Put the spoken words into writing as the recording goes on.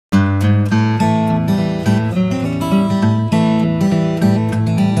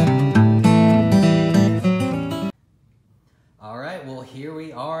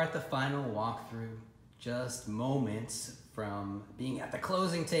walk through just moments from being at the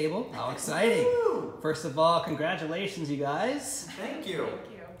closing table. How exciting! First of all, congratulations, you guys. Thank you.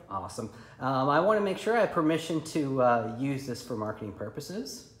 Thank you. Awesome. I want to make sure I have permission to use this for marketing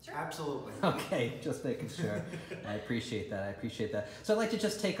purposes. Sure. Absolutely. Okay, just making sure. I appreciate that. I appreciate that. So I'd like to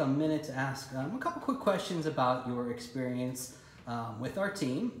just take a minute to ask a couple quick questions about your experience with our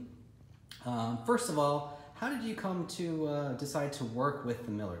team. First of all, how did you come to decide to work with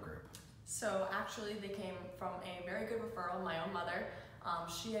the Miller Group? So actually they came from a very good referral, my own mother.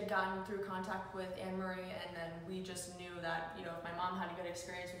 She had gotten through contact with Anne-Marie, and then we just knew that, you know, if my mom had a good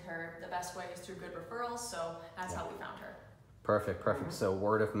experience with her, the best way is through good referrals, so that's how we found her. Perfect, perfect. So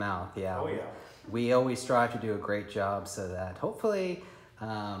word of mouth, yeah. Oh, yeah. We always strive to do a great job so that hopefully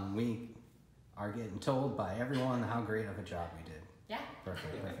we are getting told by everyone how great of a job we did. Yeah.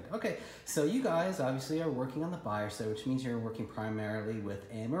 Perfect, perfect. Okay, so you guys obviously are working on the buyer side, which means you're working primarily with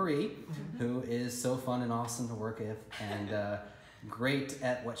Anne-Marie, who is so fun and awesome to work with and great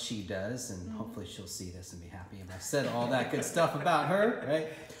at what she does, and hopefully she'll see this and be happy if I said all that good stuff about her, right?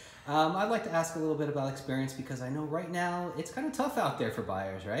 I'd like to ask a little bit about experience because I know right now it's kind of tough out there for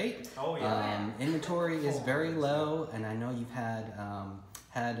buyers, right? Oh, yeah. Inventory is very low, and I know you've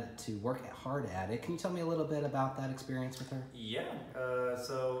had to work hard at it. Can you tell me a little bit about that experience with her? Yeah.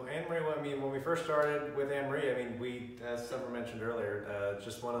 So Anne-Marie, I mean, when we first started with Anne-Marie, I mean, we, as Summer mentioned earlier,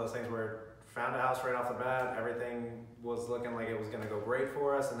 just one of those things where found a house right off the bat, everything was looking like it was going to go great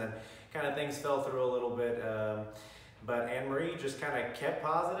for us, and then kind of things fell through a little bit. But Anne-Marie just kind of kept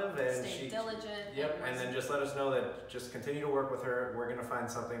positive and Stayed diligent. Yep, and then just let us know that just continue to work with her. We're going to find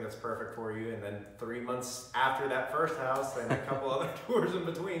something that's perfect for you. And then 3 months after that first house and a couple other tours in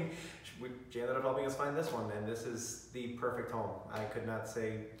between, she ended up helping us find this one. And this is the perfect home. I could not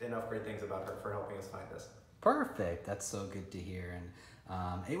say enough great things about her for helping us find this. Perfect. That's so good to hear. And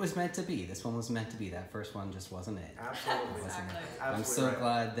it was meant to be. This one was meant to be. That first one just wasn't it. Absolutely. Exactly. I'm so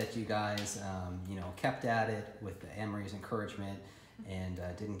glad that you guys, you know, kept at it with Anne-Marie's encouragement and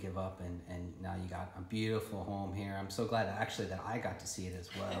didn't give up. And now you got a beautiful home here. I'm so glad actually that I got to see it as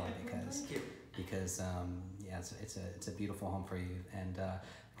well because yeah, it's a beautiful home for you. And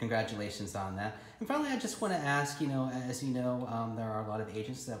congratulations on that. And finally, I just want to ask, you know, as you know, there are a lot of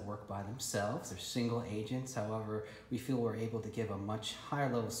agents that work by themselves. They're single agents. However, we feel we're able to give a much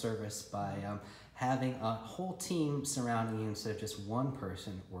higher level service by having a whole team surrounding you instead of just one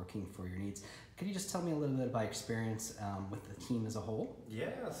person working for your needs. Could you just tell me a little bit about experience with the team as a whole?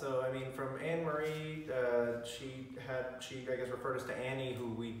 Yeah, so I mean, from Anne-Marie, she I guess referred us to Annie,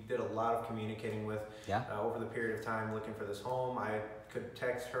 who we did a lot of communicating with over the period of time looking for this home. I could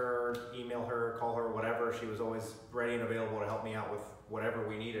text her, email her, call her, whatever. She was always ready and available to help me out with whatever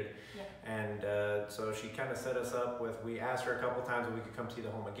we needed. Yeah. And so she kind of set us up with, we asked her a couple times if we could come see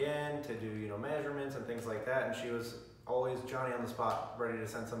the home again to do, you know, measurements and things like that. And she was always Johnny on the spot, ready to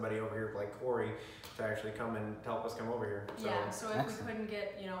send somebody over here like Corey to actually come and help us come over here. So, yeah, so if we couldn't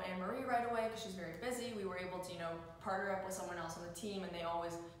get, you know, Anne-Marie right away because she's very busy, we were able to, you know, partner up with someone else on the team, and they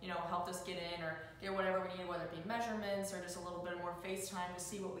always, you know, helped us get in or get whatever we needed, whether it be measurements or just a little bit more FaceTime to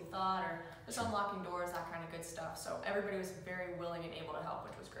see what we thought, or just unlocking doors, that kind of good stuff. So everybody was very willing and able to help,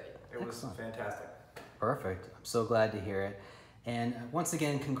 which was great. It was fantastic. Perfect. I'm so glad to hear it. And once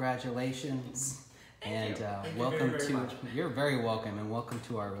again, congratulations. Thank you. Welcome to, you're very welcome, and welcome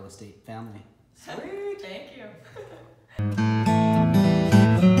to our real estate family. Sweet. Thank you.